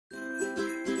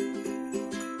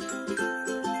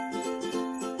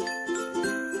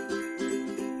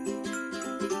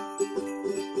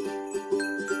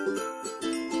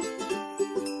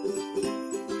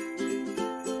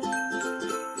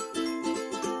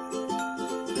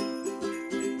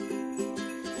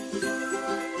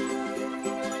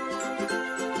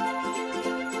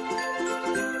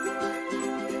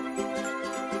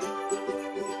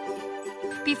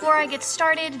Before I get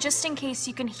started, just in case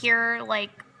you can hear like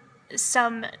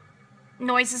some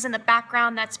noises in the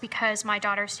background, that's because my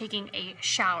daughter's taking a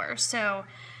shower. So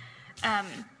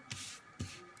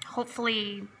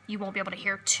hopefully you won't be able to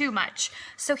hear too much.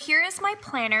 So here is my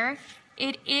planner.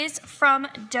 It is from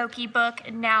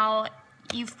Dokibook. Now,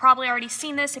 you've probably already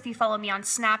seen this if you follow me on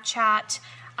Snapchat.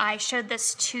 I showed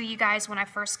this to you guys when I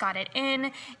first got it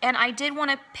in, and I did want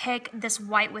to pick this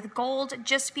white with gold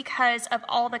just because of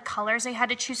all the colors I had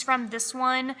to choose from. This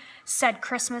one said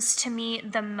Christmas to me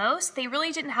the most. They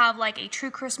really didn't have like a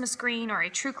true Christmas green or a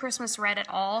true Christmas red at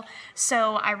all,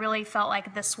 so I really felt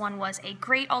like this one was a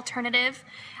great alternative.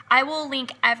 I will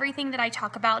link everything that I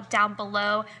talk about down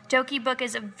below. Dokibook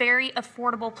is a very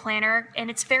affordable planner,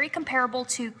 and it's very comparable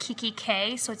to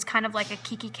Kikki.K, so it's kind of like a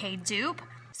Kikki.K dupe.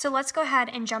 So let's go ahead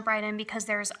and jump right in because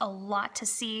there's a lot to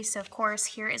see. So of course,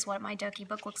 here is what my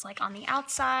Dokibook looks like on the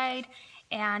outside,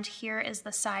 and here is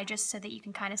the side just so that you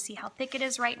can kind of see how thick it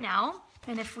is right now.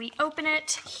 And if we open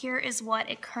it, here is what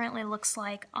it currently looks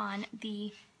like on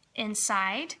the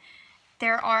inside.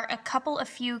 There are a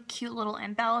few cute little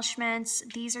embellishments.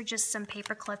 These are just some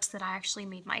paper clips that I actually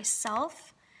made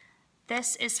myself.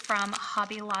 This is from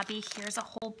Hobby Lobby. Here's a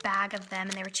whole bag of them,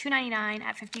 and they were $2.99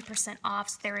 at 50% off,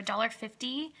 so they were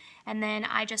 $1.50. And then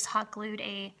I just hot glued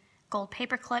a gold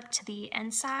paper clip to the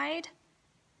inside.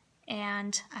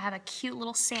 And I have a cute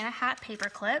little Santa hat paper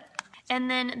clip. And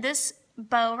then this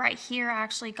bow right here I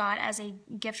actually got as a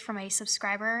gift from a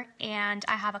subscriber, and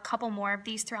I have a couple more of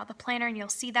these throughout the planner, and you'll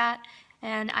see that.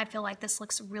 And I feel like this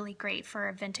looks really great for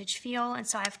a vintage feel, and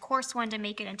so I of course wanted to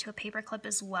make it into a paper clip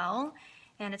as well.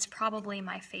 And it's probably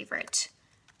my favorite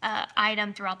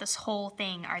item throughout this whole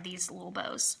thing are these little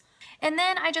bows. And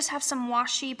then I just have some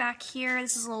washi back here.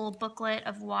 This is a little booklet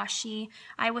of washi.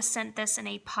 I was sent this in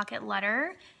a pocket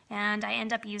letter, and I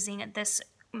end up using this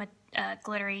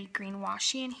glittery green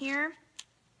washi in here.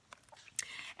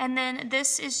 And then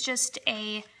this is just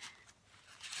a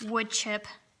wood chip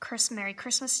Merry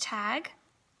Christmas tag.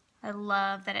 I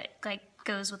love that it like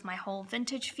goes with my whole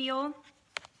vintage feel.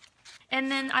 And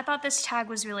then I thought this tag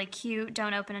was really cute.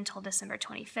 Don't open until December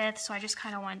 25th. So I just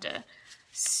kind of wanted to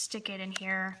stick it in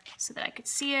here so that I could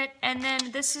see it. And then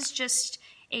this is just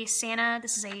a Santa.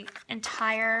 This is a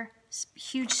entire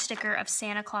huge sticker of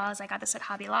Santa Claus. I got this at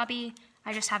Hobby Lobby.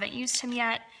 I just haven't used him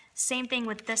yet. Same thing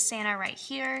with this Santa right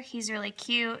here. He's really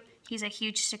cute. He's a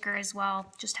huge sticker as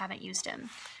well. Just haven't used him.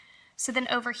 So then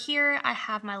over here, I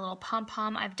have my little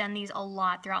pom-pom. I've done these a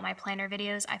lot throughout my planner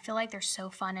videos. I feel like they're so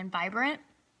fun and vibrant.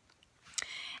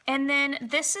 And then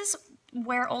this is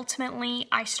where ultimately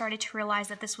I started to realize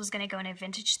that this was going to go in a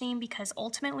vintage theme, because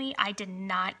ultimately I did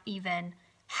not even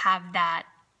have that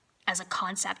as a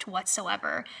concept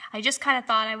whatsoever. I just kind of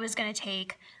thought I was going to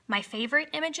take my favorite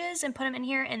images and put them in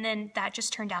here, and then that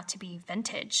just turned out to be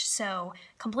vintage. So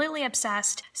completely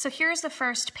obsessed. So here's the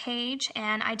first page,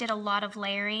 and I did a lot of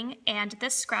layering, and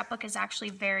this scrapbook is actually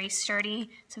very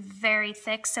sturdy. It's very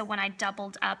thick, so when I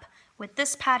doubled up with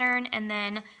this pattern and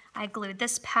then I glued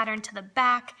this pattern to the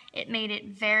back, it made it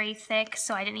very thick,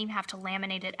 so I didn't even have to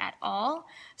laminate it at all.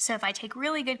 So if I take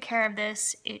really good care of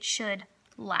this, it should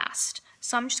last.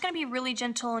 So I'm just going to be really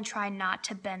gentle and try not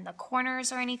to bend the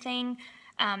corners or anything,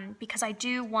 because I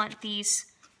do want these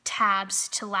tabs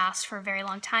to last for a very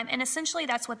long time. And essentially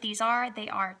that's what these are. They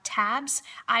are tabs.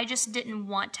 I just didn't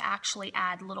want to actually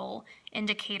add little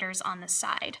indicators on the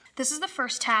side. This is the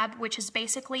first tab, which is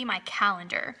basically my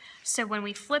calendar. So when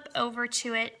we flip over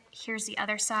to it, here's the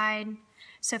other side.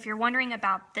 So if you're wondering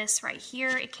about this right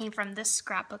here, it came from this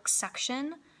scrapbook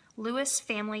section. Lewis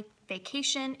Family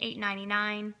Vacation,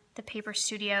 $8.99. The Paper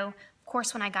Studio. Of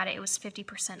course, when I got it, it was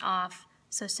 50% off.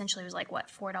 So essentially it was like, what,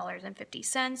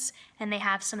 $4.50. And they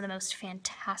have some of the most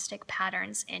fantastic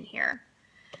patterns in here.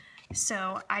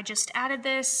 So I just added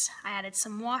this. I added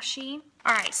some washi.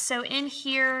 All right, so in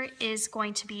here is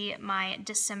going to be my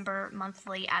December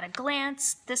monthly at a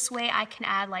glance. This way I can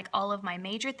add like all of my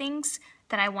major things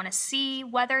that I want to see,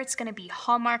 whether it's going to be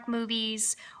Hallmark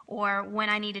movies or when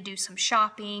I need to do some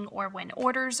shopping or when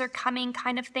orders are coming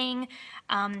kind of thing.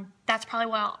 That's probably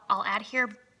what I'll add here.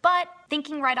 But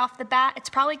thinking right off the bat, it's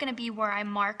probably going to be where I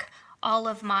mark all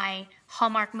of my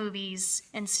Hallmark movies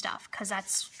and stuff, because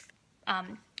that's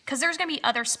because there's going to be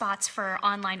other spots for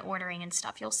online ordering and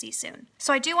stuff you'll see soon.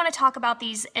 So I do want to talk about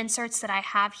these inserts that I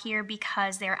have here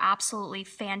because they're absolutely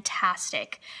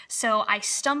fantastic. So I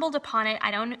stumbled upon it.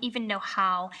 I don't even know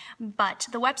how, but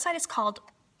the website is called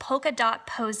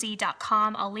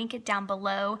polka.posy.com. I'll link it down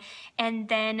below. And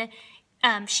then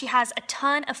she has a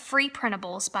ton of free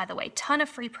printables, by the way, ton of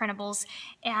free printables.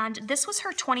 And this was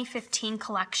her 2015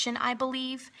 collection, I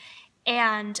believe.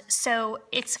 And so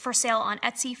it's for sale on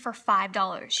Etsy for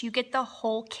 $5. You get the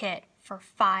whole kit for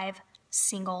 $5.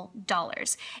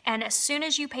 And as soon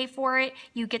as you pay for it,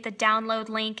 you get the download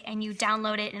link and you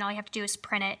download it, and all you have to do is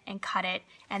print it and cut it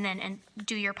and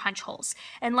do your punch holes.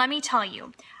 And let me tell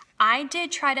you, I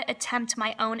did try to attempt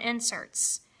my own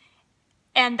inserts.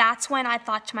 And that's when I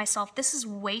thought to myself, this is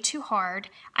way too hard.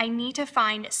 I need to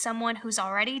find someone who's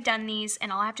already done these,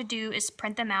 and all I have to do is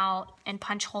print them out and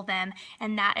punch hole them.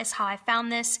 And that is how I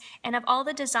found this. And of all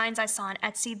the designs I saw on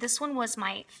Etsy, this one was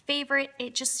my favorite.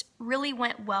 It just really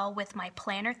went well with my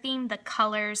planner theme. The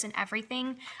colors and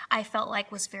everything I felt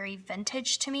like was very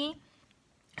vintage to me.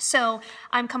 So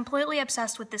I'm completely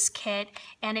obsessed with this kit,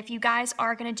 and if you guys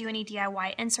are going to do any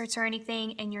DIY inserts or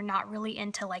anything and you're not really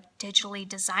into like digitally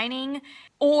designing,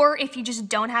 or if you just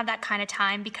don't have that kind of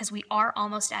time because we are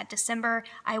almost at December,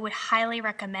 I would highly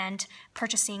recommend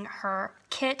purchasing her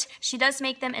kit. She does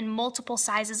make them in multiple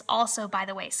sizes also, by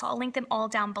the way, so I'll link them all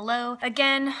down below.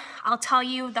 Again, I'll tell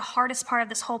you, the hardest part of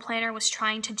this whole planner was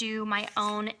trying to do my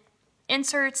own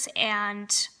inserts,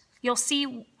 and you'll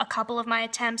see a couple of my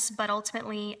attempts, but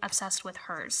ultimately obsessed with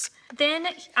hers. Then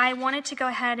I wanted to go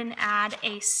ahead and add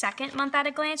a second month at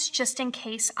a glance just in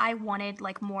case I wanted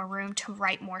like more room to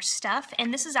write more stuff.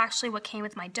 And this is actually what came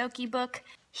with my Dokibook.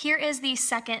 Here is the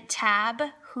second tab.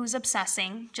 Who's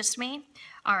obsessing? Just me?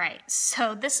 All right,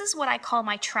 so this is what I call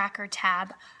my tracker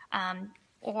tab.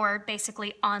 Or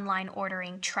basically online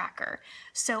ordering tracker.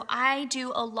 So I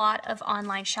do a lot of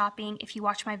online shopping. If you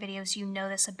watch my videos, you know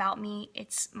this about me.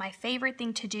 It's my favorite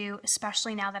thing to do,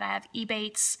 especially now that I have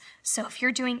EBATES. So if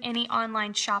you're doing any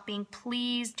online shopping,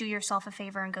 please do yourself a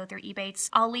favor and go through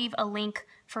EBATES. I'll leave a link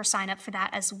for sign up for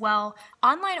that as well.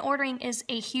 Online ordering is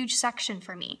a huge section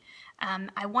for me.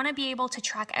 I want to be able to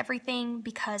track everything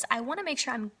because I want to make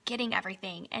sure I'm getting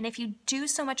everything. And if you do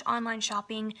so much online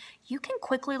shopping, you can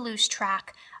quickly lose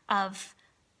track of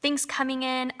things coming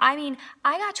in. I mean,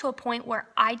 I got to a point where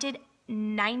I did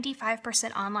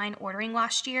 95% online ordering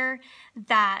last year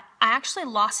that I actually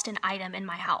lost an item in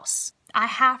my house. I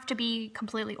have to be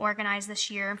completely organized this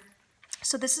year.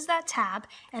 So this is that tab,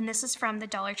 and this is from the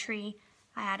Dollar Tree.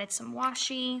 I added some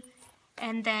washi,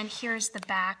 and then here's the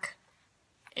back.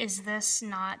 Is this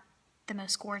not the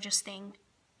most gorgeous thing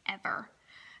ever?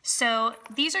 So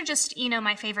these are just, you know,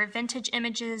 my favorite vintage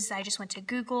images. I just went to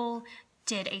Google,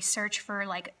 did a search for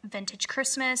like vintage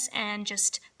Christmas, and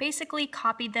just basically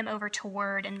copied them over to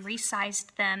Word and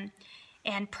resized them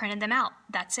and printed them out.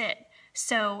 That's it.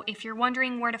 So if you're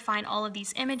wondering where to find all of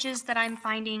these images that I'm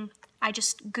finding, I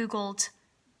just Googled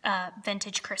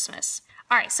vintage Christmas.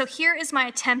 All right, so here is my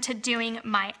attempt at doing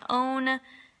my own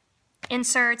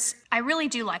inserts. I really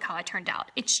do like how it turned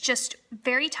out. It's just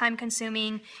very time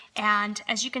consuming, and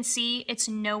as you can see, it's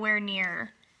nowhere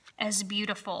near as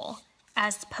beautiful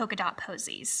as Polka Dot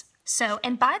Posies. So,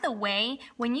 and by the way,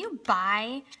 when you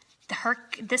buy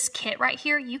this kit right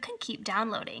here, you can keep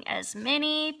downloading as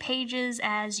many pages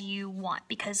as you want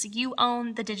because you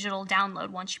own the digital download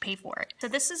once you pay for it. So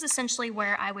this is essentially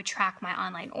where I would track my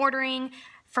online ordering.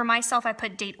 For myself, I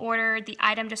put date order, the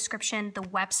item description, the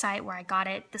website where I got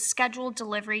it, the scheduled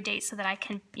delivery date so that I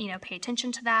can, you know, pay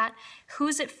attention to that,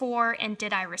 who's it for, and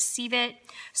did I receive it?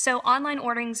 So online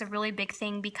ordering is a really big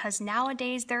thing because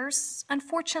nowadays there's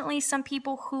unfortunately some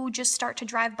people who just start to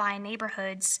drive by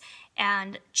neighborhoods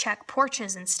and check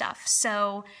porches and stuff.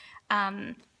 So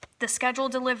the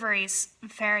scheduled deliveries,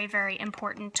 very, very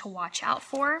important to watch out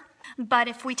for. But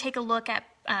if we take a look at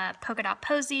Polka Dot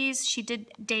Posies, she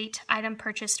did date, item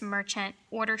purchased, merchant,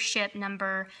 order ship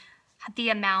number, the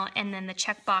amount, and then the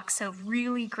checkbox. So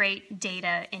really great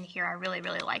data in here. I really,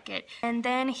 really like it. And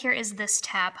then here is this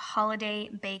tab, Holiday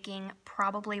Baking,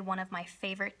 probably one of my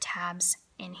favorite tabs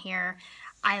in here.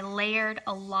 I layered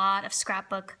a lot of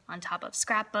scrapbook on top of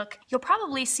scrapbook. You'll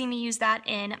probably see me use that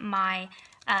in my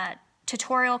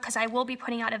tutorial because I will be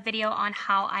putting out a video on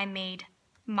how I made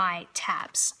my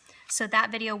tabs. So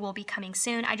that video will be coming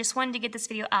soon. I just wanted to get this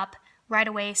video up right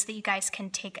away so that you guys can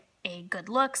take a good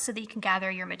look so that you can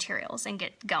gather your materials and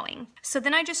get going. So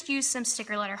then I just used some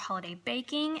sticker letter Holiday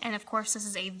Baking, and of course this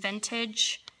is a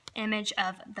vintage image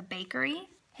of the bakery.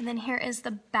 And then here is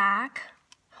the back.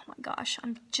 Oh my gosh,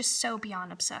 I'm just so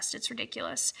beyond obsessed. It's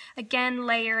ridiculous. Again,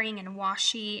 layering and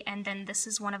washi, and then this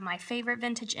is one of my favorite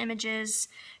vintage images.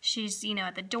 She's, you know,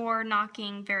 at the door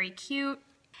knocking, very cute.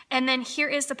 And then here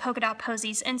is the Polka Dot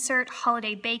Posies insert,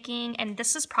 Holiday Baking, and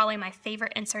this is probably my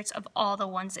favorite inserts of all the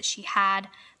ones that she had.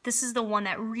 This is the one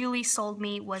that really sold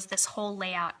me, was this whole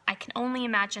layout. I can only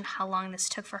imagine how long this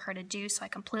took for her to do, so I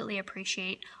completely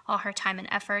appreciate all her time and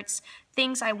efforts.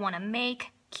 Things I want to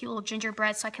make, cute little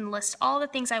gingerbread so I can list all the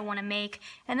things I want to make,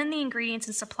 and then the ingredients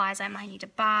and supplies I might need to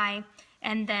buy,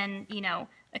 and then, you know,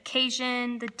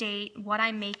 occasion, the date, what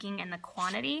I'm making, and the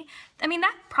quantity. I mean,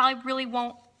 that probably really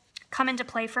won't come into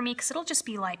play for me because it'll just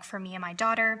be like for me and my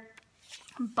daughter.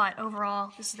 But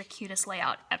overall, this is the cutest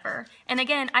layout ever. And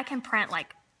again, I can print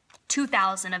like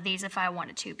 2,000 of these if I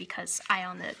wanted to because I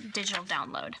own the digital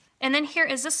download. And then here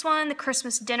is this one, the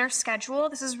Christmas dinner schedule.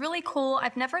 This is really cool.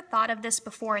 I've never thought of this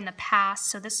before in the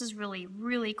past, so this is really,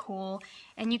 really cool.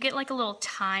 And you get like a little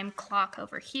time clock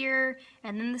over here,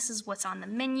 and then this is what's on the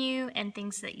menu and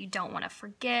things that you don't want to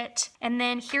forget. And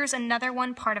then here's another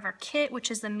one, part of our kit, which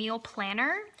is the meal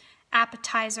planner.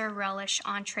 Appetizer, relish,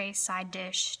 entree, side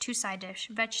dish, 2 side dish,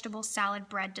 vegetable, salad,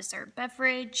 bread, dessert,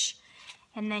 beverage.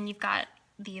 And then you've got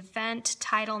the event,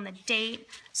 title, and the date.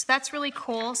 So that's really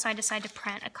cool. So I decided to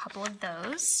print a couple of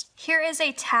those. Here is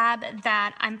a tab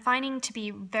that I'm finding to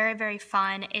be very, very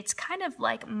fun. It's kind of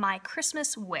like my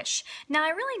Christmas wish. Now, I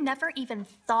really never even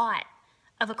thought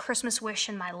of a Christmas wish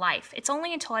in my life. It's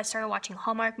only until I started watching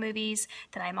Hallmark movies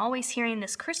that I'm always hearing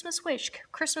this Christmas wish,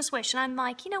 and I'm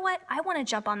like, you know what? I want to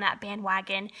jump on that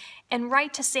bandwagon and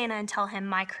write to Santa and tell him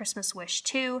my Christmas wish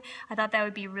too. I thought that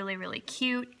would be really, really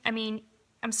cute. I mean,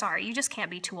 I'm sorry, you just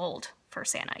can't be too old for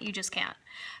Santa. You just can't.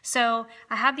 So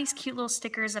I have these cute little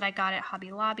stickers that I got at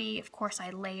Hobby Lobby. Of course,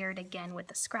 I layered again with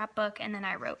the scrapbook, and then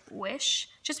I wrote wish,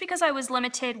 just because I was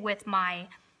limited with my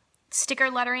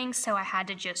sticker lettering, so I had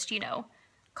to just, you know,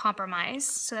 compromise.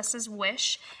 So this is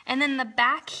wish. And then the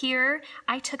back here,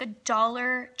 I took a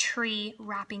Dollar Tree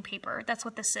wrapping paper. That's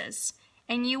what this is.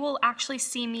 And you will actually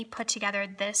see me put together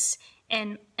this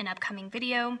in an upcoming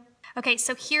video. Okay,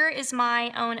 so here is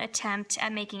my own attempt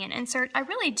at making an insert. I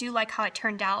really do like how it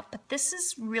turned out, but this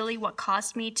is really what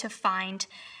caused me to find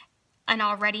an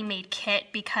already made kit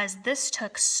because this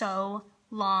took so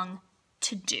long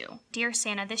to do. Dear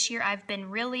Santa, this year I've been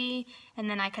really, and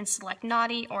then I can select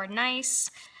naughty or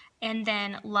nice, and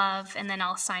then love, and then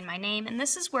I'll sign my name, and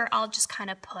this is where I'll just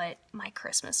kind of put my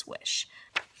Christmas wish.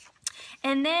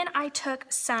 And then I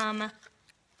took some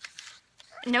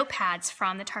notepads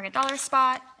from the Target Dollar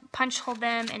Spot, punch hole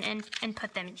them and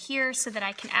put them in here so that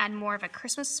I can add more of a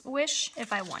Christmas wish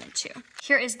if I wanted to.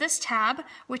 Here is this tab,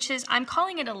 which is, I'm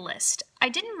calling it a list. I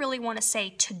didn't really want to say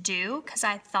to do because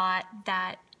I thought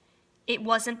that it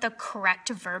wasn't the correct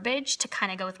verbiage to kind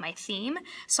of go with my theme.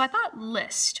 So I thought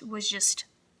list was just,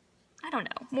 I don't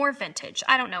know, more vintage.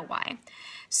 I don't know why.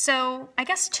 So I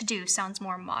guess to do sounds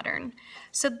more modern.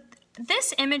 So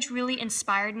this image really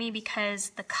inspired me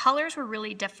because the colors were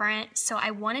really different, so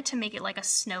I wanted to make it like a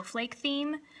snowflake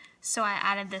theme. So I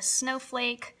added this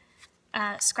snowflake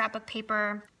scrapbook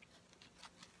paper.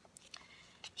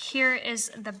 Here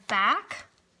is the back.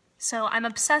 So I'm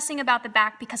obsessing about the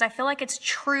back because I feel like it's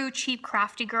true cheap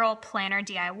CraftyGirl planner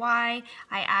DIY. I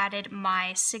added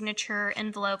my signature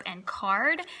envelope and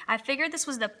card. I figured this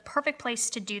was the perfect place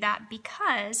to do that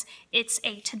because it's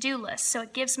a to-do list, so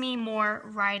it gives me more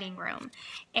writing room.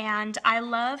 And I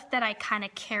love that I kind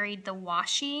of carried the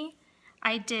washi.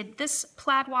 I did this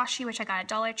plaid washi, which I got at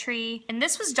Dollar Tree, and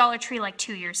this was Dollar Tree like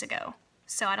 2 years ago.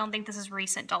 So I don't think this is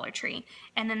recent Dollar Tree.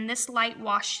 And then this light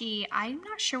washi, I'm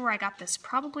not sure where I got this,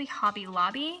 probably Hobby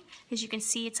Lobby. As you can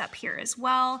see, it's up here as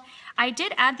well. I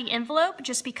did add the envelope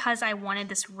just because I wanted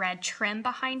this red trim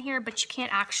behind here, but you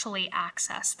can't actually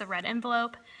access the red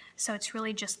envelope. So it's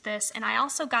really just this. And I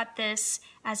also got this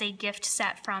as a gift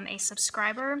set from a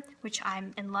subscriber, which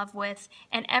I'm in love with.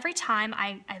 And every time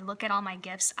I look at all my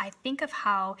gifts, I think of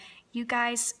how you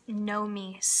guys know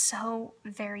me so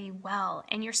very well.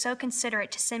 And you're so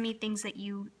considerate to send me things that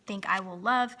you think I will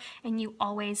love. And you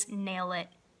always nail it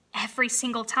every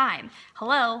single time.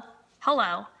 Hello,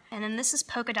 hello. And then this is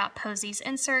Polka Dot Posies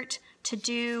insert to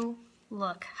do.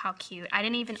 Look how cute. I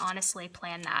didn't even honestly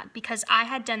plan that because I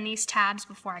had done these tabs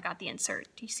before I got the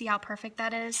insert. Do you see how perfect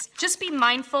that is? Just be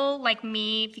mindful, like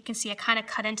me, if you can see I kind of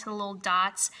cut into the little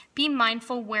dots. Be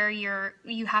mindful where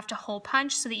you have to hole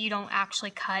punch so that you don't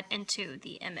actually cut into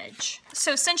the image.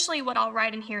 So essentially what I'll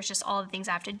write in here is just all the things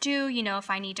I have to do, you know, if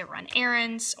I need to run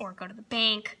errands or go to the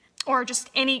bank or just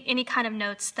any kind of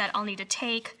notes that I'll need to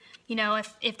take. You know,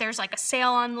 if there's like a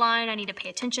sale online, I need to pay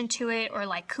attention to it, or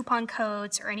like coupon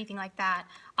codes or anything like that,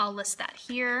 I'll list that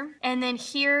here. And then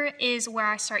here is where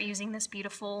I start using this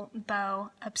beautiful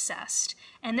bow, Obsessed.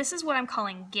 And this is what I'm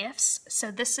calling gifts.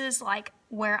 So this is like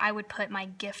where I would put my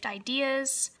gift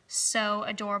ideas. So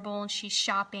adorable, and she's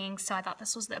shopping, so I thought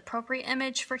this was the appropriate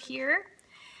image for here.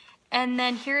 And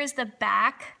then here is the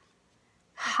back.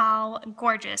 How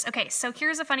gorgeous. Okay, so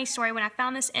here's a funny story. When I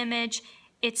found this image,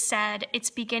 it said, "It's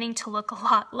beginning to look a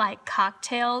lot like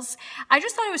cocktails." I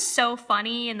just thought it was so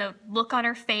funny, and the look on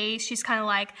her face, she's kind of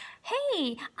like,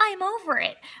 "Hey, I'm over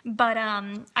it." But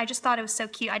I just thought it was so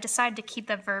cute. I decided to keep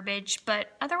the verbiage,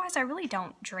 but otherwise I really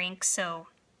don't drink, so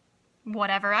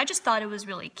whatever. I just thought it was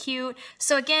really cute.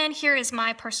 So again, here is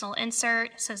my personal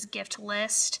insert. It says gift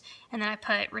list, and then I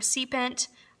put recipient,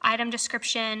 item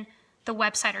description, the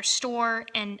website or store,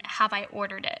 and have I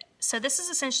ordered it. So this is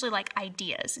essentially like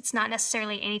ideas. It's not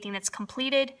necessarily anything that's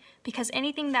completed, because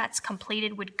anything that's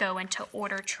completed would go into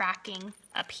order tracking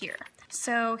up here.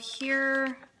 So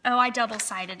here, oh, I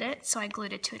double-sided it. So I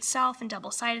glued it to itself and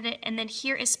double-sided it. And then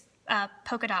here is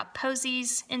polka dot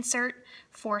posies insert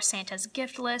for Santa's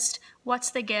gift list.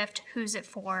 What's the gift, who's it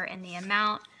for, and the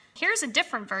amount. Here's a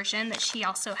different version that she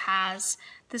also has.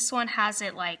 This one has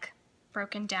it like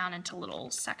broken down into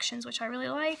little sections, which I really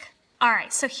like. All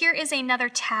right, so here is another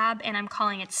tab, and I'm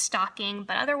calling it stocking,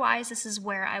 but otherwise this is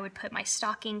where I would put my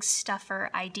stocking stuffer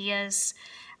ideas.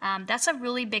 That's a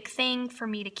really big thing for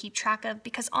me to keep track of,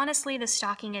 because honestly, the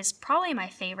stocking is probably my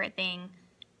favorite thing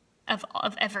of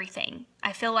everything.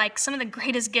 I feel like some of the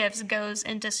greatest gifts goes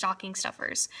into stocking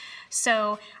stuffers.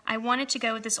 So I wanted to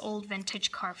go with this old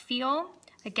vintage car feel.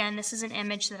 Again, this is an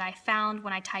image that I found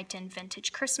when I typed in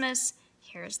vintage Christmas.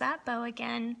 Here's that bow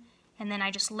again. And then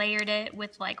I just layered it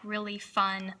with like really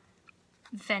fun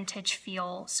vintage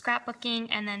feel scrapbooking.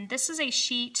 And then this is a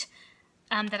sheet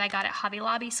that I got at Hobby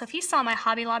Lobby. So if you saw my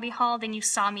Hobby Lobby haul, then you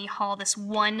saw me haul this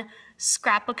one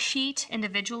scrapbook sheet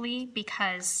individually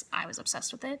because I was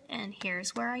obsessed with it, and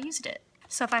here's where I used it.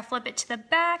 So if I flip it to the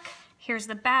back, here's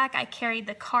the back. I carried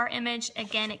the car image.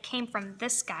 Again, it came from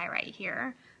this guy right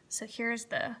here. So here's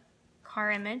the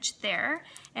car image there,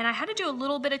 and I had to do a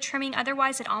little bit of trimming,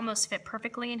 otherwise it almost fit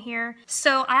perfectly in here.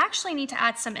 So I actually need to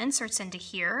add some inserts into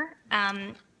here.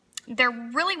 There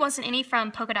really wasn't any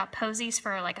from Polka Dot Posies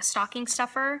for like a stocking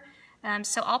stuffer,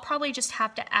 so I'll probably just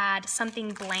have to add something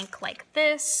blank like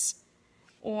this,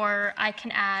 or I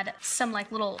can add some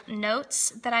like little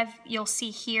notes that you'll see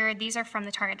here. These are from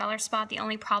the Target Dollar Spot. The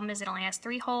only problem is it only has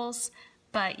 3 holes,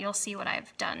 but you'll see what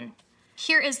I've done.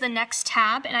 Here is the next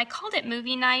tab, and I called it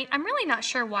Movie Night. I'm really not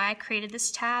sure why I created this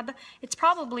tab. It's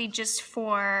probably just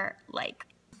for like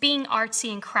being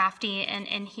artsy and crafty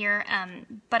in here,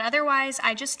 but otherwise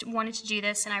I just wanted to do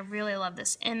this, and I really love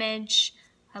this image.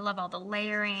 I love all the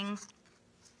layering.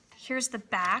 Here's the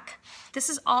back. This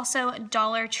is also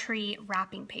Dollar Tree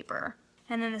wrapping paper,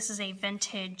 and then this is a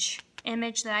vintage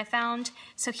image that I found.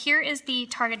 So here is the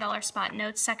Target Dollar Spot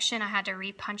notes section. I had to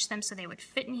repunch them so they would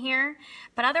fit in here,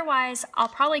 but otherwise I'll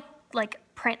probably like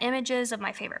print images of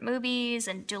my favorite movies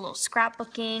and do a little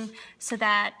scrapbooking so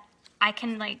that I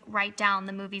can like write down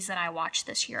the movies that I watched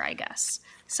this year, I guess.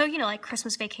 So, you know, like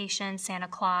Christmas Vacation, Santa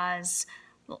Claus,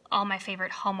 all my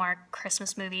favorite Hallmark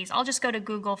Christmas movies. I'll just go to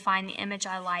Google, find the image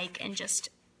I like, and just,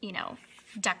 you know,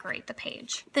 decorate the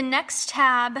page. The next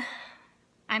tab,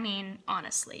 I mean,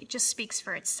 honestly, just speaks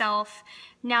for itself.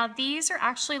 Now, these are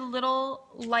actually little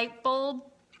light bulb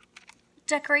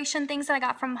decoration things that I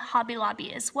got from Hobby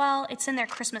Lobby as well. It's in their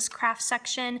Christmas craft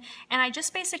section, and I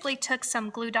just basically took some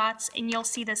glue dots, and you'll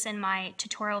see this in my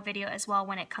tutorial video as well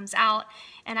when it comes out,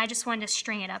 and I just wanted to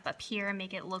string it up here and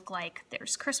make it look like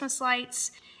there's Christmas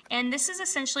lights. And this is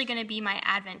essentially going to be my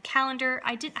advent calendar.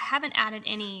 I haven't added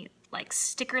any like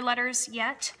sticker letters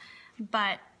yet,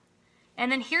 but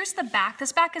and then here's the back.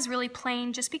 This back is really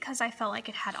plain just because I felt like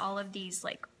it had all of these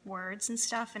like words and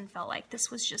stuff and felt like this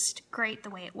was just great the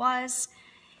way it was.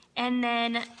 And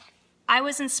then I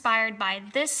was inspired by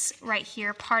this right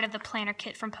here, part of the planner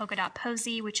kit from Polka Dot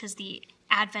Posy, which is the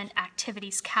Advent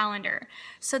Activities Calendar.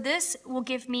 So this will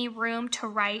give me room to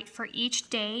write for each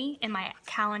day in my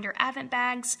calendar advent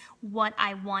bags what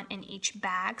I want in each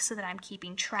bag so that I'm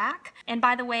keeping track. And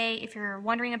by the way, if you're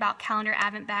wondering about calendar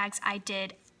advent bags, I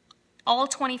did all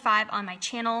 25 on my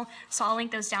channel, so I'll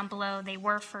link those down below. They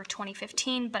were for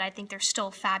 2015, but I think they're still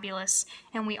fabulous,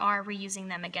 and we are reusing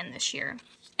them again this year.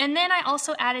 And then I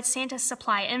also added Santa's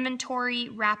supply inventory,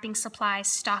 wrapping supplies,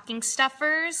 stocking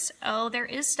stuffers. Oh, there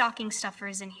is stocking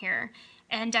stuffers in here.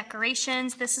 And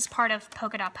decorations. This is part of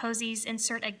Polka Dot Posies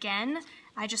insert again.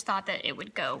 I just thought that it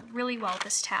would go really well with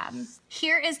this tab.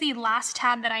 Here is the last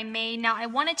tab that I made. Now I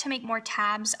wanted to make more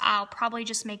tabs. I'll probably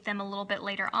just make them a little bit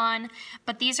later on,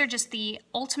 but these are just the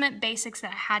ultimate basics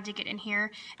that I had to get in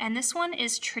here. And this one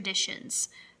is traditions.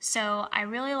 So I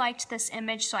really liked this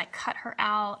image, so I cut her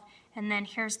out. And then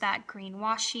here's that green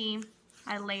washi.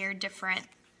 I layered different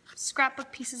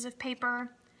scrapbook pieces of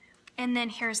paper. And then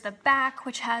here's the back,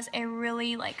 which has a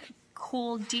really like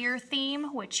cool deer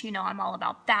theme, which you know I'm all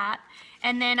about that.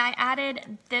 And then I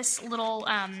added this little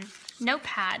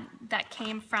notepad that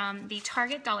came from the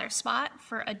Target dollar spot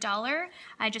for $1.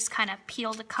 I just kind of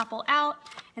peeled a couple out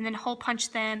and then hole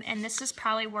punched them, and this is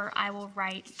probably where I will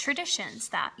write traditions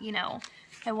that, you know,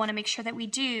 I want to make sure that we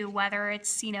do, whether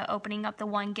it's, you know, opening up the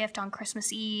one gift on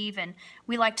Christmas Eve, and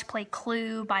we like to play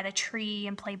Clue by the tree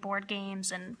and play board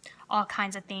games and all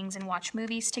kinds of things and watch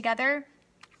movies together.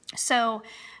 So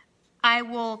I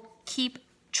will keep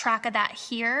track of that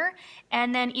here,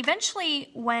 and then eventually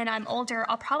when I'm older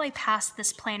I'll probably pass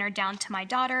this planner down to my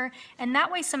daughter, and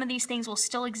that way some of these things will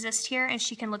still exist here and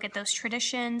she can look at those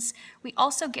traditions. We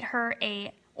also get her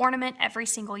a ornament every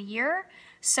single year,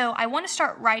 so I want to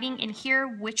start writing in here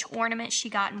which ornament she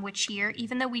got in which year,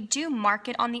 even though we do mark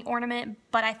it on the ornament,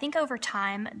 but I think over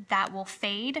time that will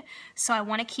fade, so I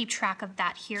want to keep track of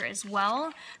that here as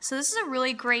well. So this is a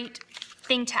really great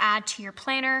thing to add to your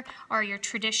planner are your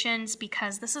traditions,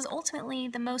 because this is ultimately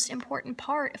the most important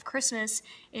part of Christmas,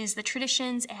 is the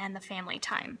traditions and the family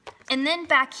time. And then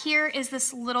back here is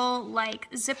this little like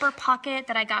zipper pocket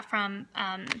that I got from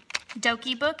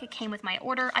Dokibook. It came with my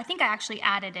order. I think I actually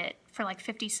added it for like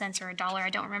 50 cents or $1. I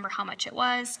don't remember how much it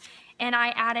was. And I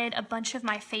added a bunch of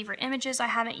my favorite images I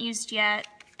haven't used yet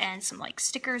and some like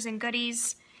stickers and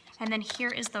goodies. And then here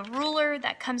is the ruler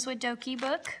that comes with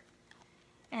Dokibook.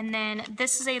 And then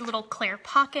this is a little clear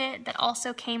pocket that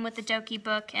also came with the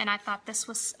Dokibook, and I thought this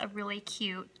was a really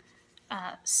cute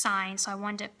sign, so I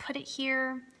wanted to put it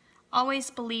here. Always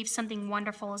believe something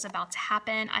wonderful is about to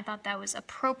happen. I thought that was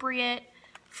appropriate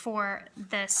for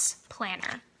this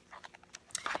planner.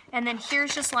 And then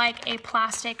here's just like a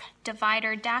plastic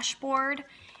divider dashboard,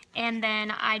 and then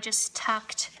I just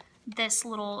tucked this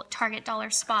little Target dollar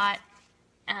spot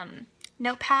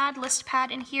notepad, list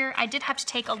pad in here. I did have to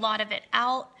take a lot of it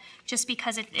out just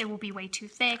because it will be way too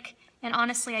thick, and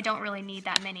honestly I don't really need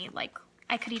that many. Like,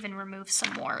 I could even remove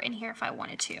some more in here if I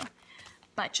wanted to,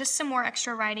 but just some more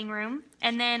extra writing room.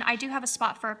 And then I do have a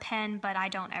spot for a pen, but I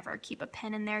don't ever keep a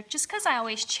pen in there just because I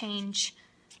always change,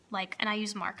 like, and I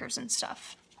use markers and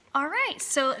stuff. All right,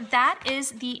 so that is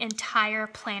the entire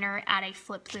planner at a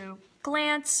flip through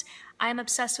glance. I'm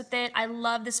obsessed with it. I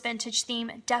love this vintage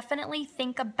theme. Definitely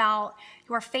think about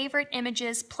your favorite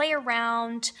images, play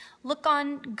around, look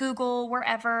on Google,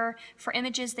 wherever, for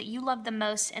images that you love the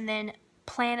most, and then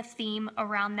plan a theme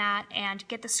around that and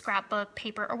get the scrapbook,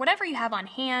 paper, or whatever you have on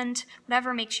hand,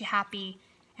 whatever makes you happy,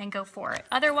 and go for it.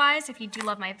 Otherwise, if you do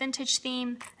love my vintage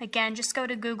theme, again, just go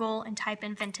to Google and type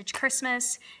in vintage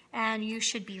Christmas, and you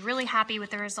should be really happy with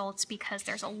the results because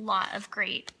there's a lot of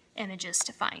great images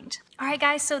to find. All right,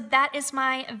 guys, so that is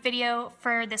my video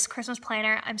for this Christmas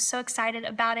planner. I'm so excited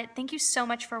about it. Thank you so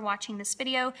much for watching this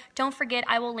video. Don't forget,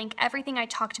 I will link everything I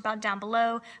talked about down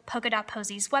below, Polka Dot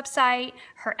Posey's website,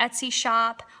 her Etsy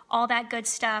shop, all that good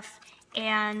stuff.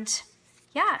 And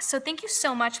yeah, so thank you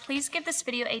so much. Please give this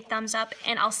video a thumbs up,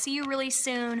 and I'll see you really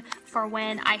soon for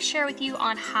when I share with you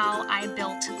on how I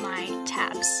built my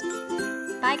tabs.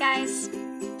 Bye, guys.